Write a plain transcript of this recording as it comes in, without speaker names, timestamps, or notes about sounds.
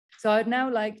So I'd now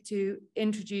like to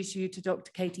introduce you to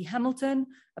Dr. Katie Hamilton,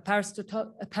 a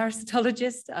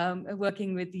parasitologist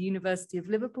working with the University of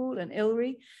Liverpool and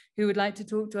ILRI, who would like to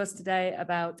talk to us today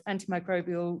about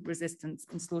antimicrobial resistance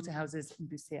in slaughterhouses in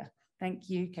Busia. Thank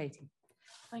you, Katie.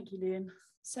 Thank you, Lian.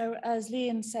 So as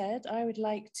Lian said, I would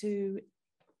like to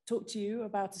talk to you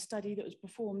about a study that was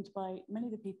performed by many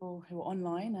of the people who are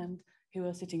online and who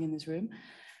are sitting in this room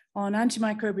on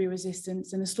antimicrobial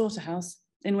resistance in a slaughterhouse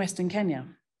in Western Kenya.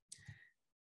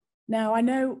 Now, I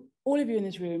know all of you in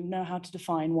this room know how to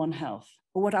define One Health,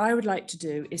 but what I would like to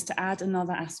do is to add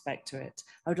another aspect to it.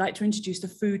 I would like to introduce the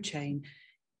food chain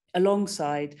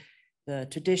alongside the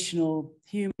traditional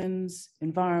humans,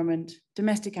 environment,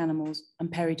 domestic animals,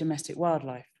 and peri-domestic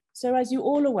wildlife. So as you're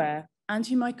all aware,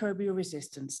 antimicrobial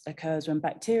resistance occurs when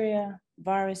bacteria,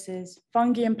 viruses,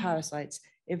 fungi, and parasites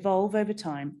evolve over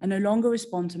time and no longer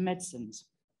respond to medicines,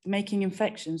 making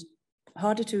infections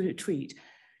harder to treat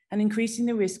and increasing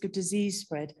the risk of disease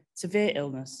spread, severe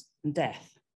illness, and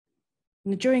death.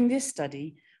 And during this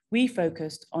study, we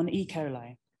focused on E.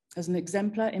 coli as an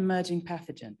exemplar emerging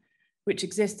pathogen, which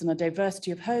exists in a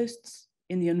diversity of hosts,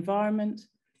 in the environment,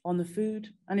 on the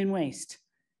food, and in waste.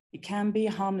 It can be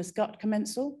a harmless gut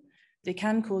commensal. They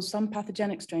can cause some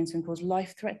pathogenic strains and cause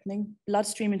life-threatening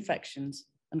bloodstream infections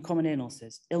and common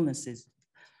illnesses.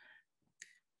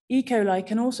 E. coli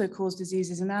can also cause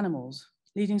diseases in animals,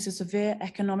 leading to severe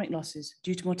economic losses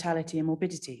due to mortality and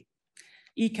morbidity.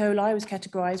 E. coli was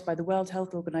categorized by the World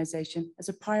Health Organization as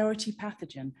a priority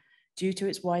pathogen due to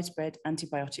its widespread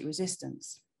antibiotic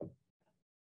resistance.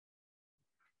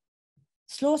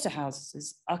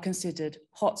 Slaughterhouses are considered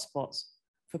hotspots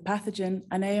for pathogen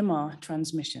and AMR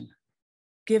transmission,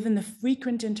 given the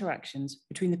frequent interactions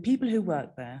between the people who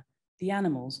work there, the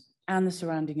animals, and the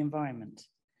surrounding environment.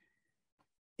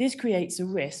 This creates a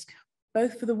risk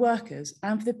both for the workers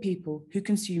and for the people who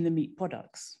consume the meat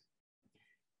products.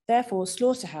 Therefore,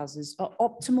 slaughterhouses are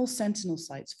optimal sentinel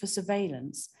sites for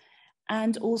surveillance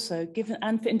and also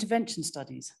for intervention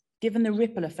studies, given the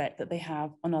ripple effect that they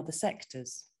have on other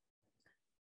sectors.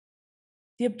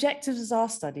 The objective of our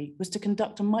study was to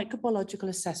conduct a microbiological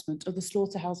assessment of the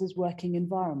slaughterhouse's working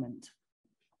environment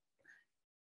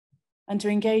and to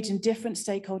engage in different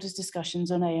stakeholders'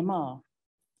 discussions on AMR.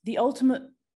 The ultimate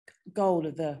goal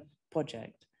of the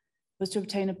project was to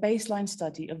obtain a baseline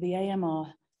study of the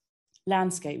AMR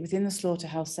landscape within the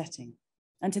slaughterhouse setting,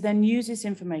 and to then use this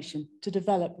information to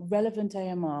develop relevant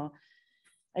AMR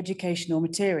educational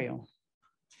material.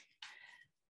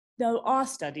 Now, our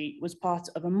study was part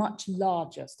of a much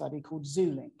larger study called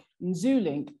ZooLink. And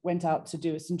ZooLink went out to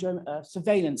do a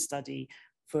surveillance study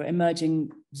for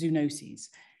emerging zoonoses,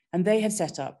 and they had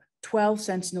set up 12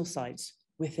 sentinel sites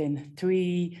within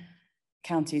 3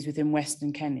 counties within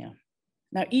Western Kenya.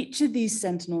 Now, each of these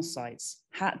sentinel sites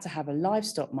had to have a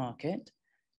livestock market,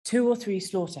 2 or 3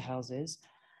 slaughterhouses,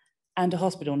 and a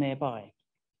hospital nearby.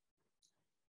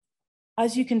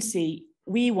 As you can see,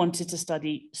 we wanted to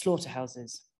study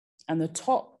slaughterhouses, and the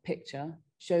top picture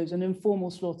shows an informal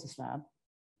slaughter slab,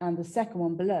 and the second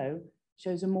one below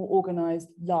shows a more organized,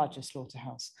 larger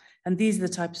slaughterhouse. And these are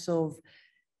the types of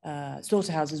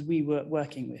slaughterhouses we were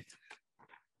working with.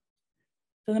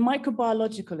 For the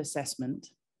microbiological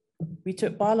assessment, we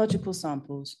took biological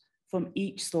samples from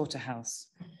each slaughterhouse.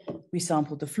 We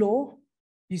sampled the floor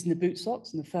using the boot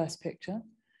socks in the first picture.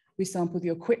 We sampled the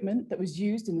equipment that was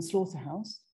used in the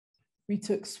slaughterhouse. We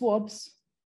took swabs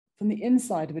from the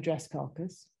inside of a dressed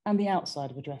carcass and the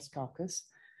outside of a dressed carcass.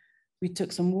 We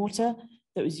took some water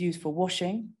that was used for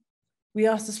washing. We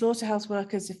asked the slaughterhouse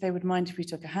workers if they would mind if we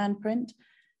took a handprint.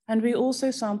 And we also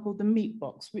sampled the meat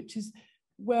box, which is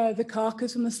where the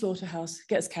carcass from the slaughterhouse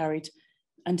gets carried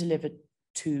and delivered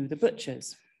to the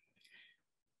butchers.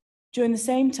 During the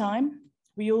same time,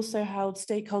 we also held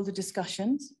stakeholder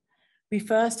discussions. We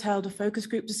first held a focus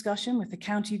group discussion with the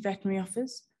county veterinary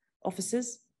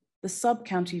officers, the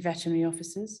sub-county veterinary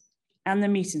officers, and the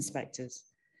meat inspectors.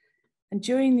 And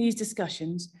during these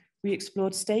discussions, we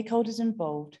explored stakeholders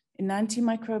involved in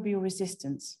antimicrobial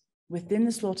resistance within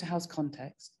the slaughterhouse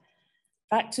context,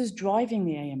 factors driving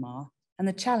the AMR, and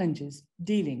the challenges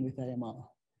dealing with AMR.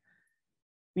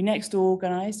 We next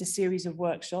organized a series of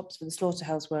workshops for the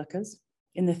slaughterhouse workers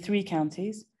in the 3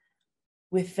 counties.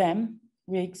 With them,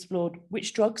 we explored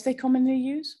which drugs they commonly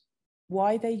use,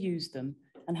 why they use them,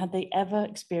 and had they ever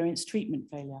experienced treatment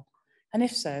failure? And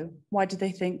if so, why did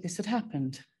they think this had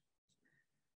happened?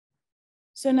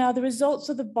 So now the results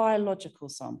of the biological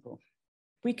sample.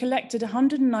 We collected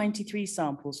 193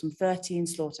 samples from 13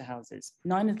 slaughterhouses.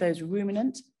 9 of those were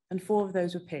ruminant and 4 of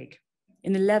those were pig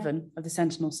in 11 of the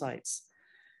sentinel sites.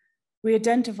 We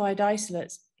identified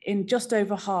isolates in just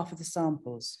over half of the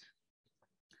samples.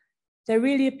 There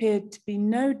really appeared to be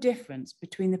no difference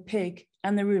between the pig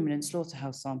and the ruminant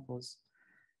slaughterhouse samples.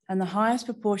 And the highest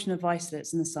proportion of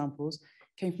isolates in the samples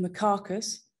came from the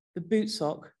carcass, the boot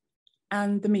sock,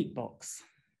 and the meat box.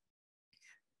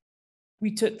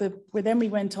 Then we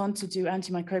went on to do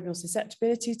antimicrobial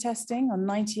susceptibility testing on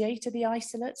 98 of the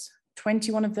isolates.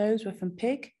 21 of those were from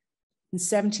pig, and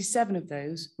 77 of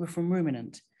those were from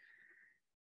ruminant.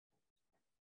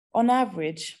 On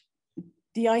average,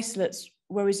 the isolates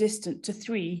were resistant to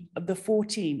 3 of the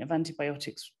 14 of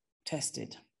antibiotics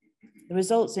tested. The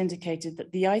results indicated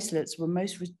that the isolates were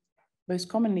most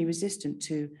commonly resistant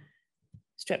to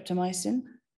streptomycin,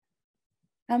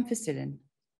 ampicillin,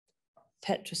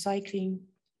 tetracycline,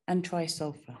 and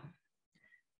trisulfur.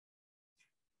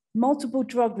 Multiple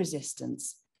drug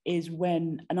resistance is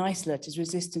when an isolate is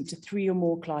resistant to 3 or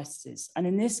more classes. And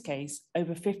in this case,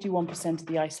 over 51% of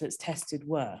the isolates tested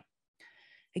were.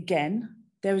 Again,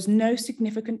 there was no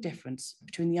significant difference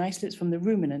between the isolates from the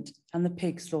ruminant and the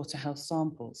pig slaughterhouse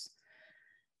samples.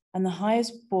 And the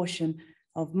highest proportion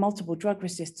of multiple drug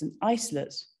resistant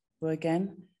isolates were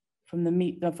again from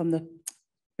the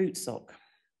boot sock.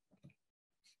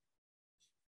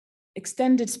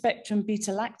 Extended spectrum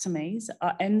beta-lactamase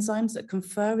are enzymes that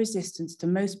confer resistance to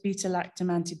most beta-lactam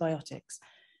antibiotics,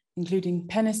 including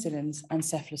penicillins and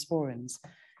cephalosporins.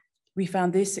 We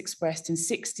found this expressed in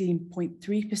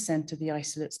 16.3% of the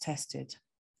isolates tested.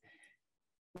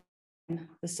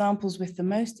 The samples with the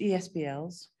most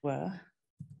ESBLs were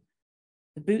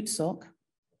the boot sock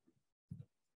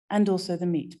and also the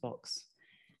meat box.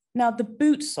 Now, the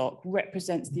boot sock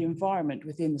represents the environment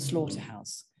within the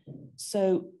slaughterhouse.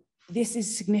 So this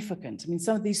is significant. I mean,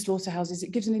 some of these slaughterhouses,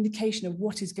 it gives an indication of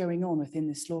what is going on within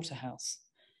this slaughterhouse.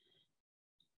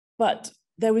 But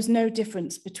there was no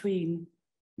difference between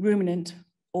ruminant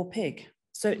or pig.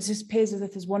 So it just appears as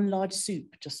if there's one large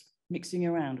soup just mixing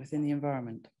around within the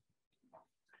environment.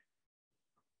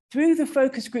 Through the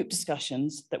focus group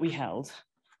discussions that we held,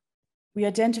 we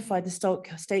identified the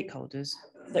stakeholders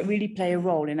that really play a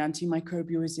role in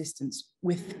antimicrobial resistance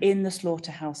within the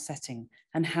slaughterhouse setting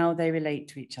and how they relate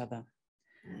to each other.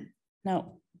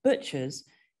 Now, butchers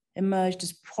emerged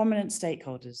as prominent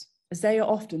stakeholders, as they are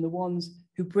often the ones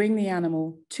who bring the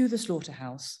animal to the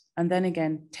slaughterhouse and then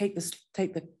again take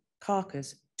the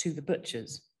carcass to the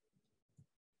butchers.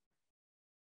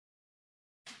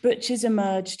 Butchers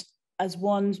emerged as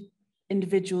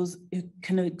individuals who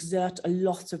can exert a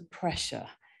lot of pressure,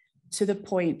 to the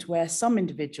point where some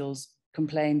individuals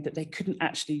complained that they couldn't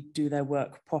actually do their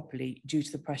work properly due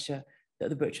to the pressure that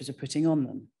the butchers are putting on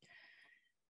them.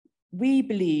 We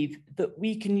believe that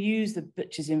we can use the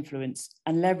butcher's influence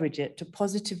and leverage it to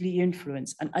positively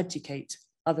influence and educate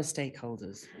other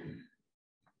stakeholders.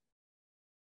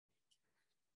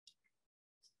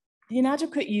 The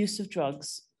inadequate use of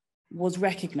drugs was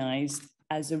recognized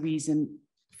as a reason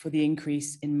for the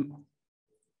increase in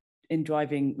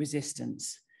driving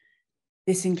resistance.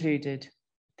 This included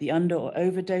the under or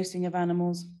overdosing of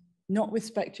animals, not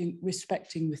respecting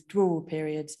withdrawal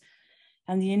periods,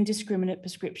 and the indiscriminate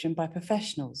prescription by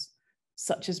professionals,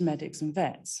 such as medics and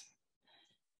vets.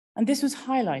 And this was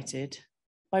highlighted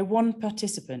by one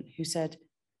participant who said,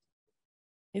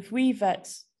 if we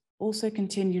vets also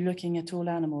continue looking at all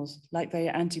animals like they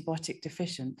are antibiotic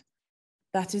deficient,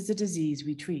 that is the disease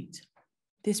we treat.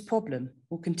 This problem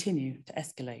will continue to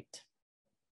escalate.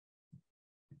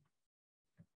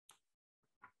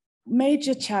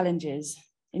 Major challenges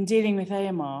in dealing with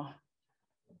AMR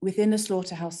within a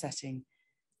slaughterhouse setting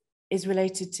is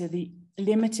related to the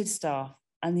limited staff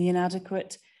and the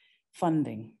inadequate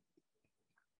funding,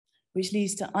 which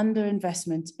leads to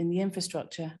underinvestment in the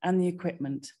infrastructure and the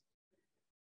equipment.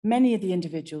 Many of the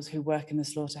individuals who work in the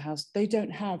slaughterhouse, they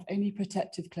don't have any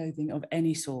protective clothing of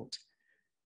any sort.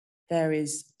 There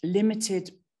is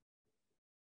limited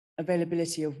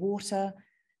availability of water.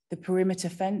 The perimeter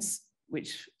fence,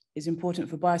 which is important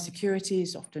for biosecurity,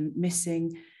 is often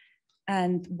missing,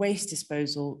 and waste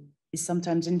disposal is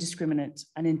sometimes indiscriminate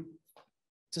and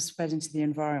just spread into the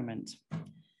environment.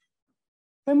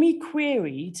 When we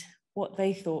queried what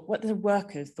the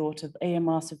workers thought of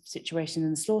AMR situation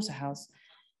in the slaughterhouse,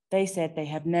 they said they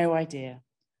had no idea,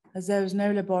 as there was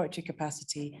no laboratory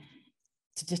capacity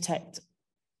to detect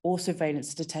or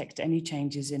surveillance to detect any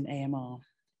changes in AMR.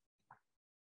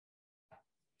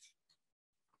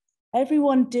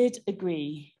 Everyone did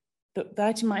agree that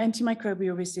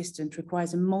antimicrobial resistance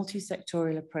requires a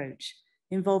multi-sectorial approach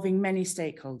involving many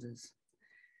stakeholders.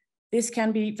 This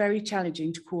can be very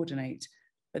challenging to coordinate,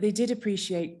 but they did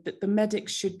appreciate that the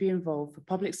medics should be involved for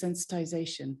public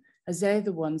sensitization, as they're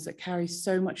the ones that carry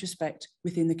so much respect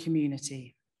within the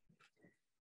community.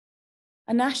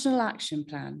 A national action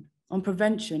plan on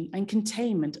prevention and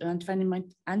containment of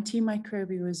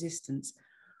antimicrobial resistance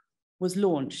was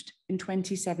launched in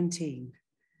 2017.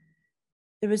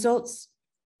 The results,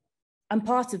 and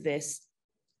part of this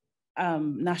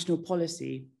national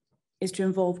policy is to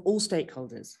involve all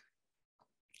stakeholders.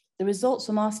 The results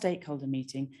from our stakeholder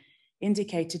meeting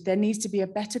indicated there needs to be a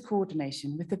better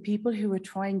coordination with the people who are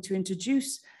trying to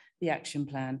introduce the action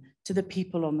plan to the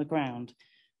people on the ground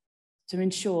to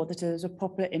ensure that there's a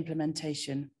proper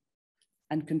implementation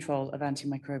and control of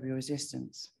antimicrobial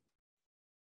resistance.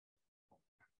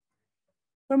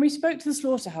 When we spoke to the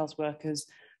slaughterhouse workers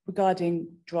regarding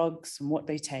drugs and what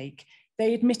they take,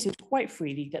 they admitted quite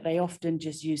freely that they often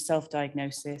just use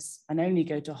self-diagnosis and only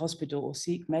go to hospital or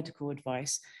seek medical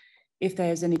advice if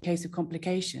there's any case of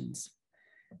complications.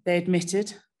 They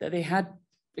admitted that they had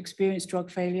experienced drug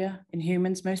failure in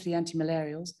humans, mostly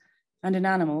antimalarials, and in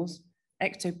animals,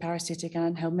 ectoparasitic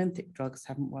and helminthic drugs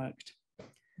haven't worked.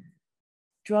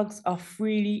 Drugs are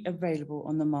freely available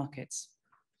on the markets,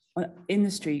 in the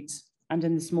streets, and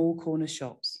in the small corner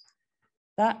shops.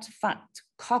 That fact,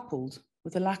 coupled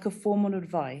with a lack of formal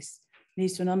advice,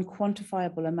 leads to an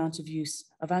unquantifiable amount of use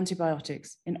of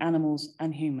antibiotics in animals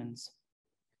and humans.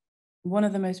 One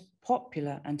of the most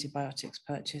popular antibiotics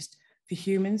purchased for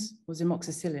humans was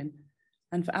amoxicillin,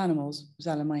 and for animals was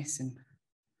alleamycin.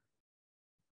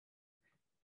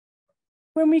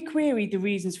 When we queried the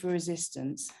reasons for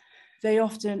resistance,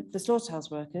 the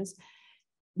slaughterhouse workers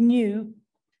knew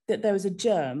that there was a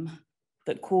germ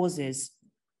that causes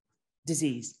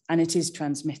disease, and it is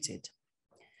transmitted.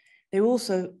 They were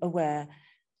also aware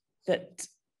that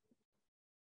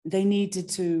they needed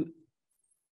to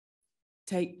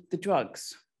take the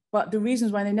drugs, but the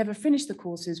reasons why they never finished the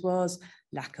courses was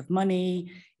lack of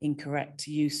money, incorrect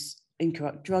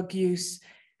drug use,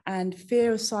 and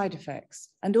fear of side effects,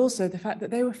 and also the fact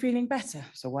that they were feeling better.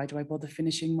 So why do I bother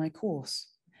finishing my course?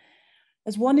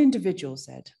 As one individual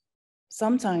said,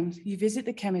 sometimes you visit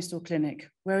the chemist or clinic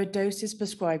where a dose is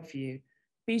prescribed for you,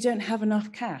 but you don't have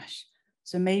enough cash.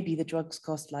 So maybe the drugs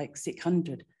cost like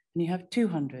 600 and you have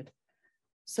 200.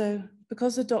 So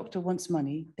because the doctor wants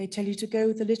money, they tell you to go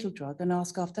with the little drug and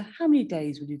ask after how many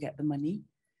days will you get the money?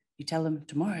 You tell them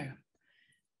tomorrow.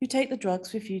 You take the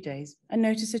drugs for a few days and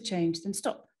notice a change, then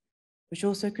stop, which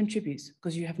also contributes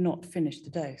because you have not finished the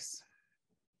dose.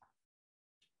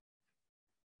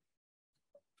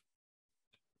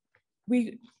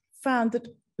 We found that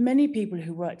many people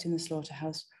who worked in the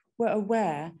slaughterhouse were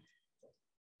aware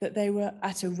that they were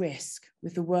at a risk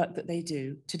with the work that they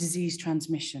do to disease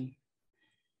transmission.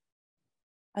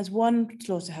 As one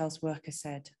slaughterhouse worker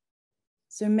said,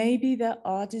 so maybe there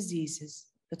are diseases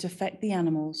that affect the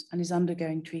animals and is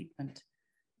undergoing treatment.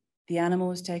 The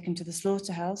animal is taken to the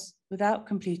slaughterhouse without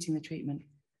completing the treatment.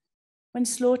 When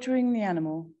slaughtering the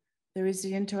animal, there is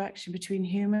the interaction between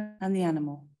human and the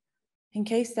animal. In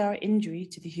case there are injury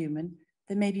to the human,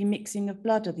 there may be mixing of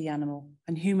blood of the animal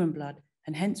and human blood,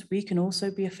 and hence we can also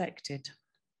be affected.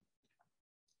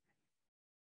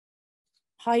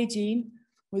 Hygiene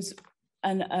was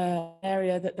an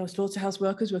area that the slaughterhouse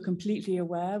workers were completely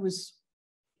aware was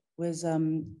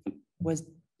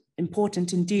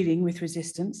important in dealing with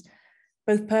resistance.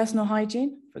 Both personal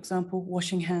hygiene, for example,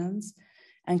 washing hands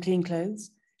and clean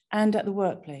clothes, and at the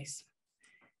workplace.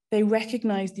 They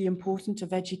recognized the importance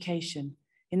of education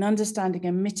in understanding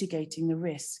and mitigating the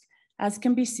risk, as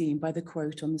can be seen by the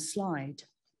quote on the slide.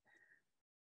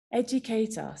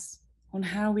 Educate us on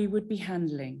how we would be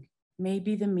handling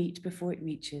maybe the meat before it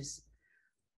reaches.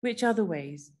 Which other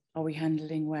ways are we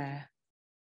handling where?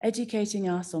 Educating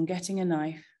us on getting a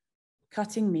knife,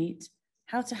 cutting meat,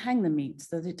 how to hang the meat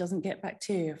so that it doesn't get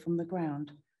bacteria from the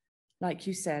ground. Like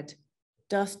you said,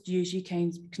 dust usually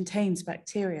contains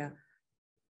bacteria.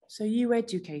 So you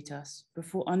educate us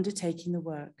before undertaking the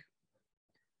work.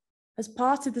 As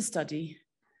part of the study,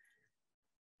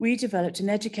 we developed an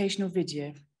educational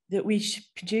video that we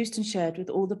produced and shared with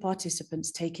all the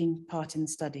participants taking part in the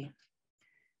study.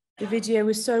 The video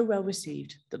was so well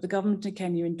received that the government of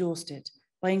Kenya endorsed it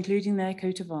by including their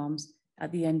coat of arms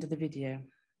at the end of the video.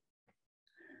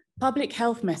 Public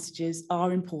health messages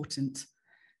are important,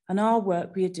 and our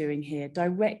work we are doing here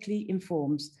directly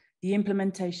informs the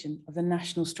implementation of the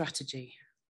national strategy.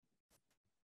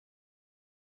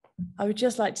 I would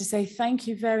just like to say thank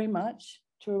you very much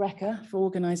to Rebecca for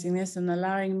organising this and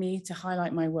allowing me to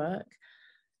highlight my work,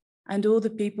 and all the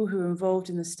people who were involved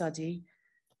in the study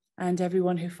and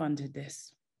everyone who funded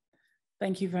this.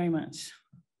 Thank you very much.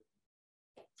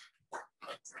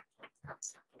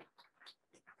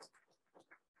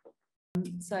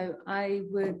 So I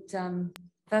would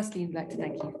firstly like to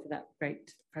thank you for that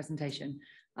great presentation,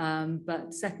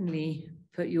 but secondly,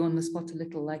 put you on the spot a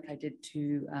little like I did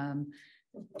to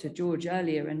George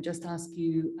earlier, and just ask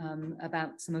you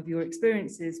about some of your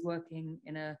experiences working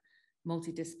in a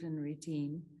multidisciplinary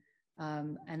team,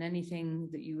 and anything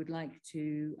that you would like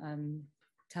to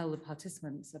tell the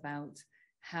participants about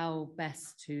how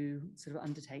best to sort of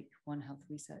undertake One Health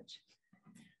research.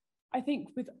 I think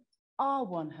with our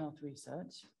One Health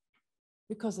research,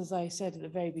 because as I said at the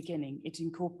very beginning, it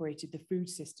incorporated the food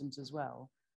systems as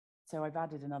well. So I've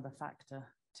added another factor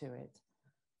to it.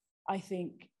 I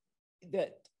think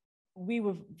that we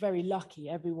were very lucky.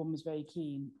 Everyone was very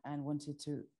keen and wanted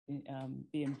to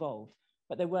be involved,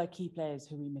 but there were key players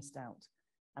who we missed out.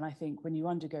 And I think when you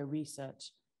undergo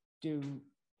research,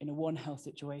 in a One Health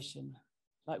situation,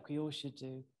 like we all should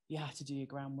do, you have to do your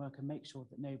groundwork and make sure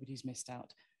that nobody's missed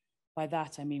out. By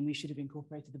that, I mean, we should have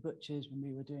incorporated the butchers when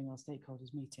we were doing our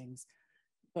stakeholders meetings,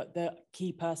 but the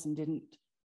key person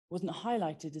wasn't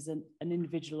highlighted as an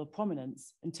individual of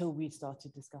prominence until we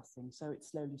started discussing. So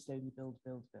it's slowly build.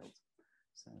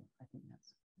 So I think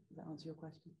does that answer your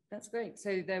question? That's great.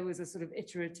 So there was a sort of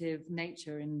iterative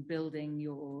nature in building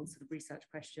your sort of research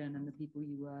question and the people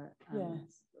you were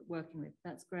working with.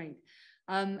 That's great.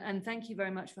 And thank you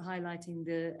very much for highlighting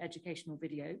the educational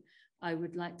video. I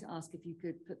would like to ask if you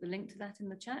could put the link to that in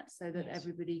the chat so that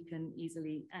everybody can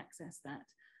easily access that.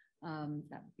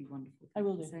 That would be wonderful. I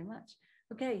will do. Thank you so much.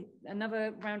 Okay,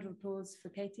 another round of applause for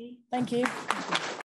Katie. Thank you.